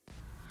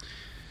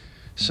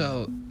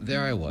So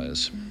there I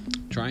was,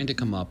 trying to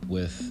come up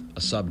with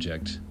a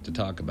subject to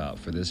talk about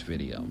for this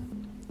video,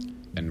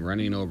 and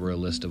running over a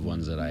list of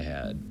ones that I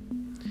had.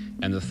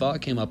 And the thought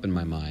came up in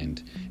my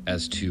mind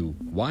as to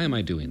why am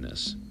I doing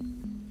this?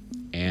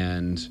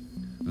 And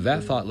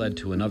that thought led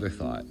to another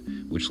thought,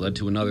 which led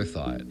to another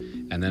thought,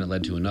 and then it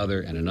led to another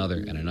and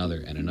another and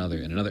another and another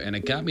and another. And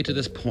it got me to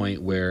this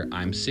point where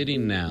I'm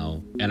sitting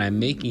now and I'm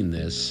making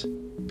this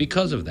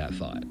because of that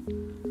thought.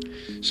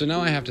 So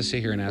now I have to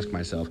sit here and ask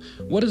myself,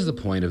 what is the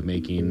point of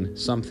making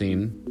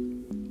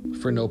something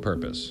for no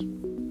purpose?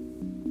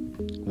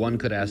 One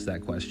could ask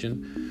that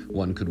question.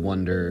 One could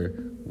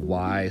wonder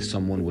why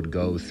someone would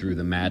go through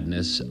the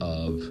madness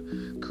of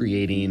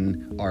creating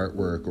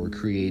artwork or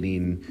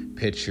creating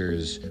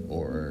pictures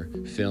or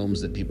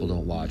films that people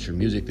don't watch or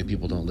music that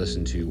people don't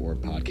listen to or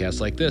podcasts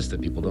like this that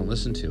people don't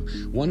listen to.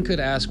 One could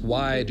ask,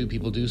 why do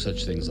people do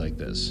such things like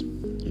this?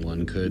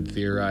 One could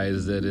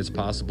theorize that it's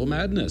possible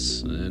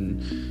madness.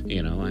 And,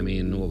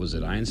 what was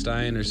it,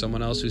 Einstein or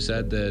someone else who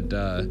said that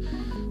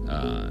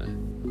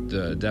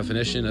the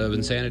definition of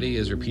insanity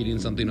is repeating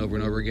something over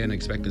and over again,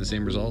 expecting the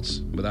same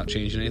results without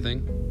changing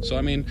anything. So,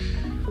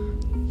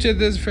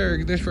 there's fair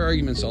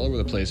arguments all over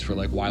the place for,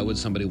 why would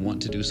somebody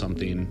want to do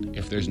something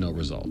if there's no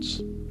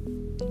results?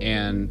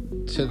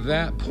 And to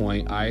that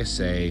point, I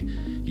say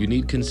you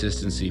need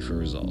consistency for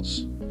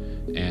results.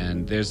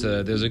 And there's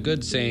a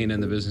good saying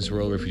in the business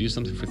world where if you do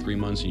something for 3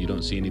 months and you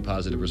don't see any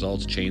positive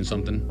results, change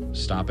something,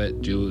 stop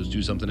it,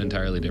 do something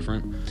entirely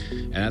different.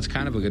 And that's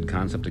kind of a good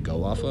concept to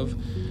go off of.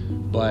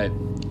 But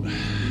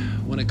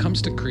when it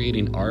comes to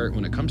creating art,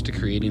 when it comes to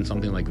creating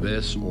something like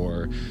this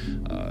or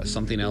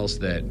something else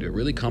that it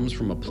really comes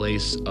from a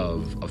place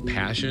of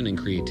passion and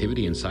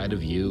creativity inside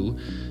of you,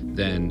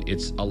 then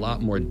it's a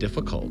lot more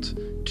difficult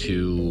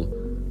to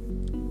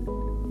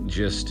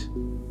just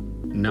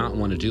not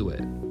want to do it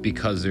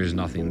because there's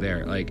nothing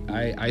there.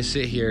 I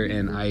sit here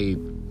and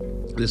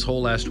this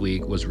whole last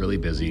week was really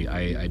busy.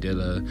 I did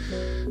a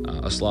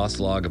sloth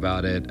log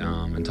about it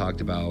and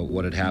talked about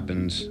what had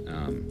happened.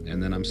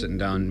 And then I'm sitting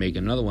down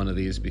making another one of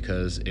these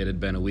because it had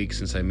been a week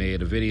since I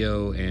made a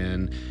video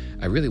and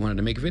I really wanted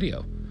to make a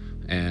video.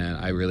 And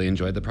I really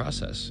enjoyed the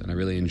process and I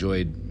really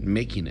enjoyed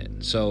making it.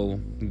 So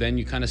then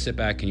you kind of sit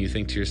back and you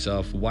think to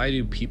yourself, why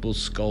do people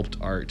sculpt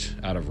art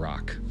out of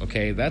rock?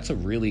 Okay, that's a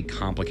really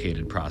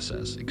complicated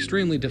process,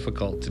 extremely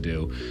difficult to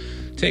do,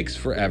 takes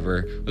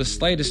forever. The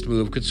slightest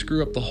move could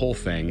screw up the whole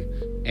thing,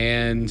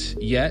 and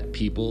yet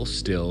people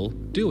still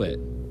do it.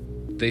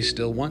 They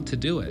still want to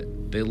do it.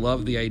 They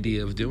love the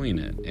idea of doing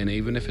it. And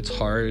even if it's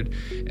hard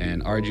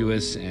and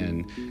arduous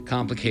and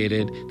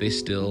complicated, they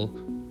still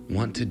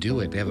want to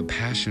do it. They have a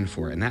passion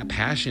for it. And that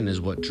passion is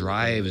what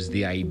drives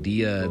the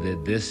idea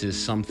that this is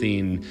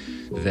something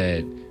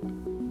that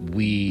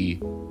we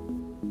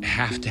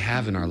have to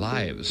have in our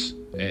lives.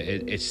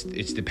 It's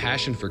the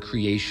passion for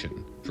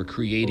creation, for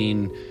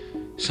creating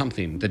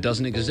something that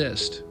doesn't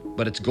exist,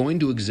 but it's going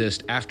to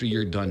exist after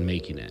you're done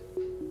making it.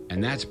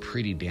 And that's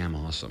pretty damn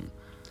awesome.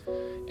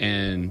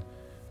 And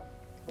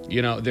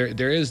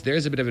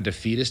there's a bit of a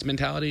defeatist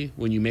mentality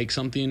when you make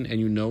something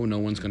and no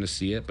one's going to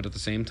see it. But at the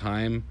same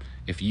time,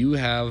 if you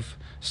have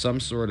some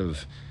sort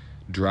of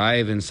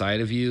drive inside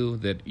of you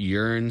that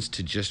yearns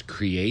to just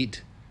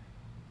create,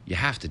 you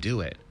have to do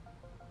it.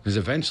 Because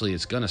eventually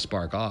it's going to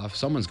spark off.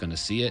 Someone's going to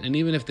see it. And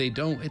even if they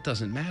don't, it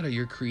doesn't matter.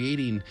 You're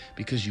creating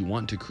because you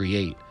want to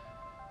create.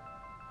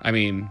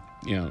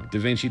 Da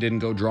Vinci didn't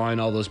go drawing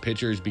all those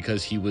pictures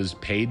because he was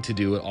paid to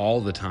do it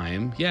all the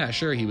time. Yeah,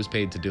 sure, he was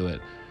paid to do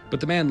it. But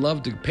the man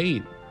loved to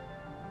paint.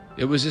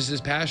 It was just his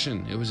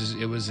passion. It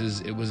was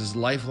his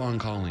lifelong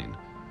calling.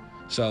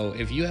 So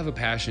if you have a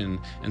passion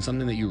and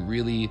something that you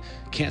really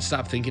can't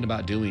stop thinking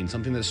about doing,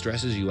 something that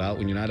stresses you out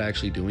when you're not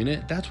actually doing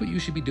it, that's what you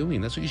should be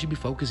doing. That's what you should be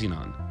focusing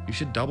on. You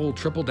should double,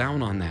 triple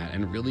down on that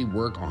and really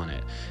work on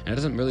it. And it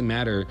doesn't really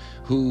matter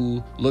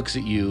who looks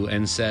at you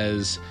and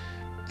says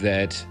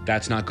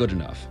that's not good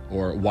enough,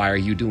 or why are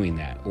you doing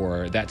that,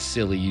 or that's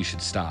silly, you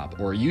should stop,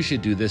 or you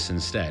should do this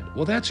instead.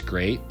 Well, that's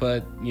great,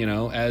 but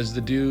as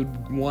the dude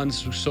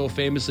once so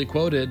famously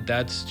quoted,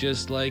 that's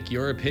just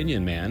your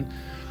opinion, man.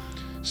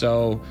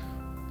 So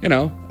you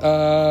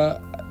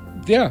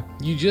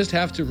just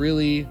have to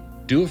really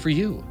do it for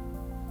you,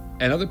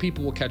 and other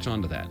people will catch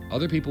on to that.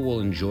 Other people will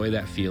enjoy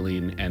that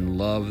feeling and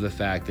love the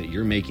fact that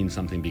you're making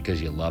something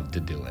because you love to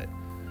do it.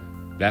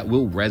 That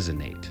will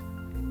resonate.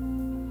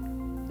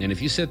 And if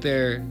you sit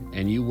there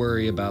and you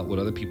worry about what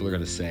other people are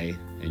going to say,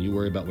 and you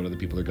worry about what other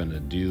people are going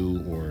to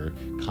do or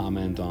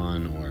comment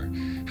on or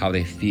how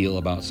they feel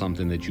about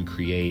something that you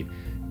create,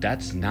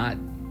 that's not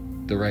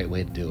the right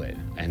way to do it.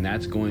 And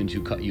that's going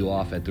to cut you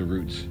off at the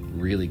roots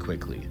really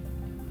quickly.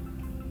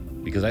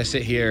 Because I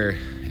sit here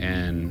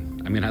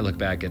and I look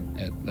back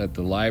at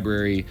the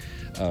library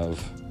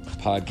of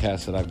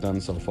podcasts that I've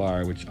done so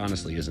far, which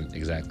honestly isn't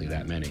exactly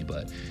that many,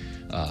 but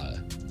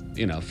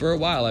For a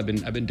while I've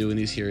been doing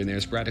these here and there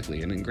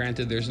sporadically, and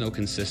granted, there's no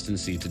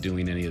consistency to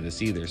doing any of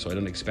this either, so I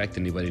don't expect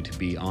anybody to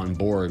be on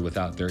board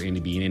without there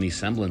being any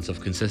semblance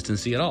of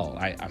consistency at all.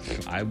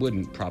 I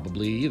wouldn't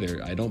probably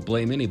either. I don't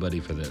blame anybody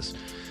for this,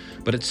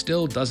 but it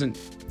still doesn't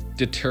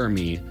deter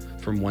me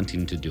from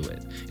wanting to do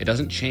it. It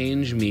doesn't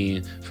change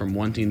me from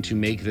wanting to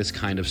make this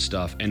kind of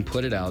stuff and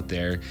put it out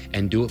there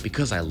and do it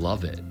because I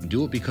love it.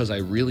 Do it because I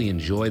really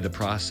enjoy the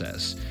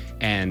process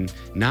and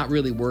not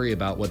really worry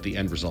about what the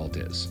end result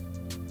is.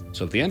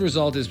 So if the end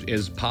result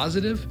is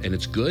positive and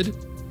it's good,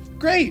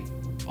 great,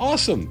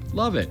 awesome,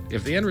 love it.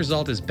 If the end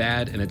result is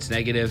bad and it's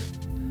negative,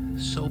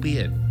 so be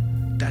it.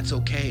 That's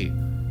okay.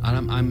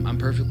 I'm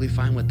perfectly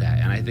fine with that.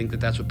 And I think that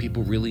that's what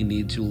people really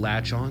need to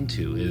latch on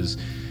to is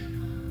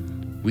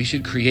we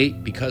should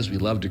create because we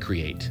love to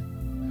create.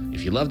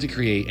 If you love to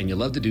create and you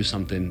love to do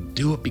something,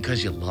 do it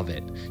because you love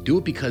it. Do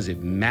it because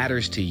it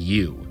matters to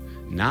you,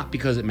 not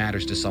because it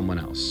matters to someone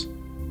else.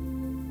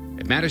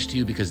 It matters to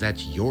you because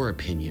that's your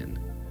opinion.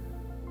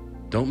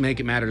 Don't make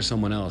it matter to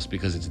someone else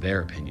because it's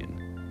their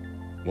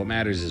opinion. What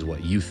matters is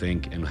what you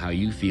think and how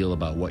you feel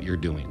about what you're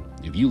doing.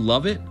 If you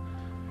love it,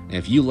 and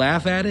if you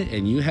laugh at it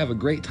and you have a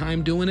great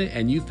time doing it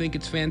and you think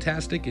it's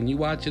fantastic and you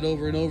watch it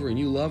over and over and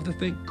you love the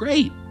thing,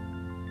 great.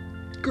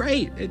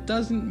 Great. It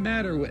doesn't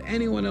matter what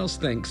anyone else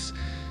thinks.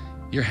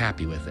 You're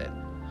happy with it.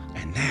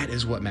 And that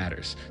is what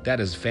matters. That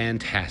is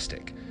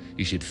fantastic.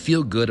 You should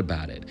feel good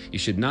about it. You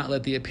should not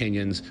let the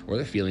opinions or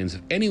the feelings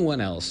of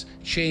anyone else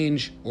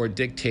change or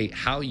dictate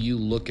how you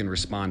look and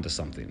respond to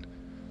something.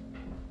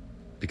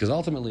 Because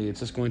ultimately, it's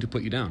just going to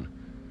put you down.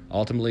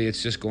 Ultimately,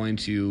 it's just going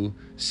to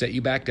set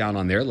you back down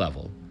on their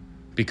level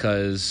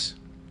because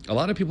a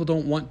lot of people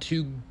don't want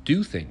to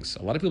do things.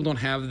 A lot of people don't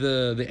have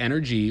the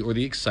energy or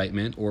the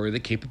excitement or the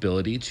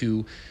capability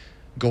to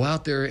go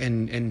out there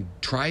and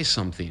try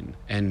something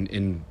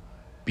and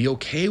be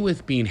okay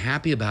with being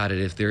happy about it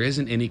if there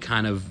isn't any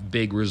kind of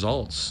big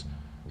results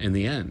in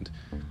the end.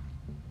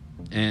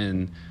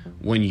 And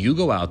when you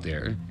go out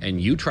there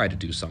and you try to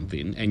do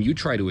something and you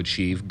try to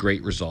achieve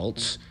great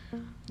results,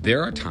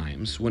 there are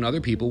times when other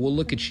people will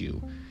look at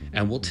you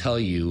and will tell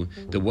you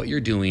that what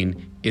you're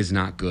doing is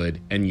not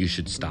good and you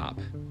should stop.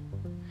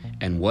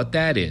 And what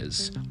that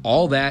is,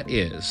 all that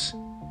is,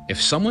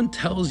 if someone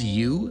tells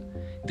you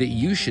that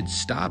you should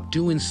stop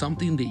doing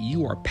something that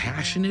you are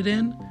passionate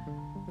in,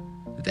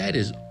 that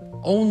is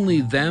only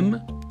them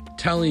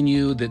telling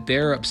you that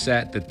they're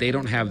upset that they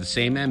don't have the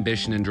same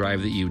ambition and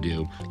drive that you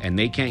do, and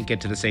they can't get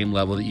to the same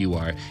level that you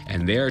are,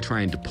 and they're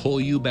trying to pull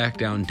you back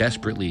down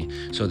desperately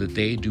so that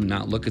they do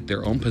not look at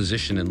their own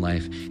position in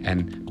life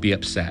and be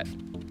upset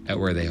at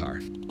where they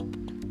are.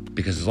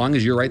 Because as long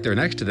as you're right there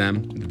next to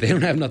them, they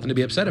don't have nothing to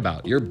be upset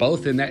about. You're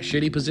both in that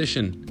shitty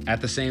position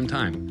at the same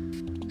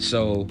time.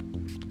 So,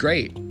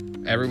 great.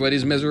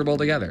 Everybody's miserable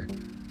together.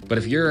 But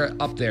if you're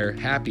up there,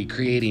 happy,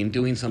 creating,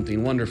 doing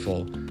something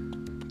wonderful,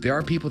 there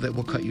are people that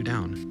will cut you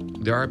down.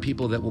 There are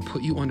people that will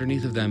put you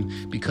underneath of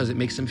them because it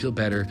makes them feel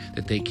better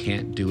that they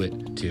can't do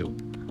it too,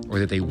 or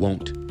that they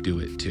won't do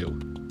it too.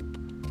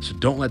 So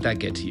don't let that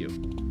get to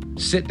you.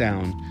 Sit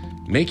down,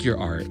 make your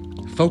art,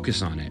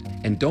 focus on it,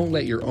 and don't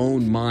let your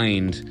own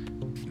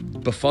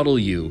mind befuddle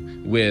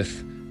you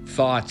with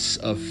thoughts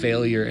of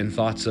failure and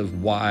thoughts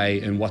of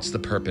why and what's the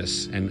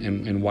purpose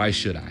and why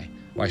should I?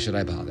 Why should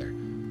I bother?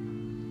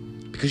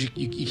 Because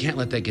you can't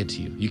let that get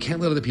to you. You can't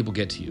let other people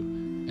get to you.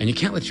 And you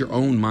can't let your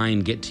own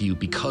mind get to you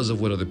because of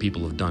what other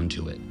people have done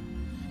to it.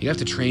 You have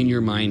to train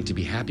your mind to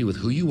be happy with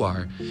who you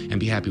are and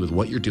be happy with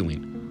what you're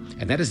doing.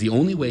 And that is the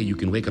only way you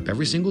can wake up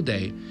every single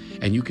day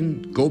and you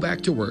can go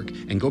back to work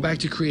and go back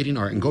to creating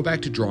art and go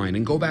back to drawing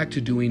and go back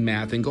to doing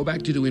math and go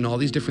back to doing all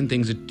these different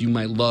things that you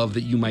might love,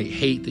 that you might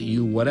hate, that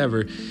you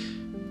whatever.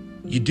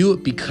 You do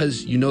it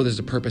because you know there's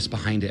a purpose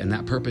behind it, and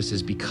that purpose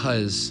is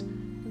because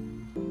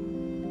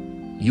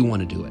you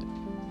want to do it.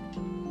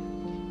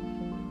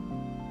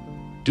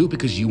 Do it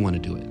because you want to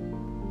do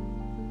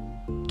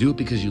it. Do it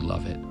because you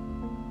love it.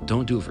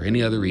 Don't do it for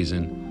any other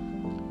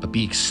reason, but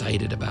be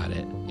excited about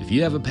it. If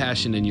you have a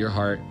passion in your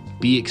heart,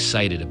 be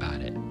excited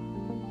about it.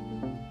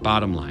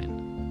 Bottom line.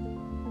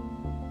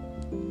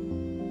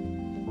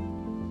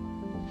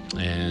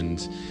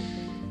 And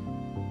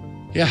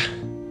yeah,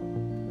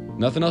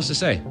 nothing else to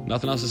say.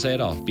 Nothing else to say at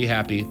all. Be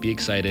happy, be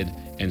excited,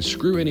 and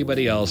screw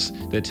anybody else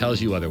that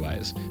tells you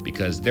otherwise,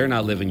 because they're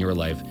not living your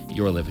life.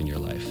 You're living your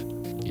life.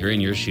 You're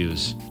in your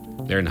shoes.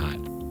 They're not.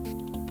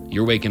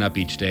 You're waking up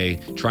each day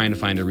trying to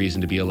find a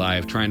reason to be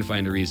alive, trying to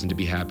find a reason to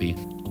be happy.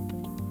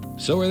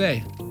 So are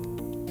they.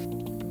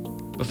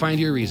 But find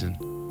your reason.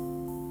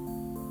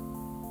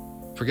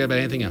 Forget about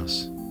anything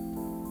else.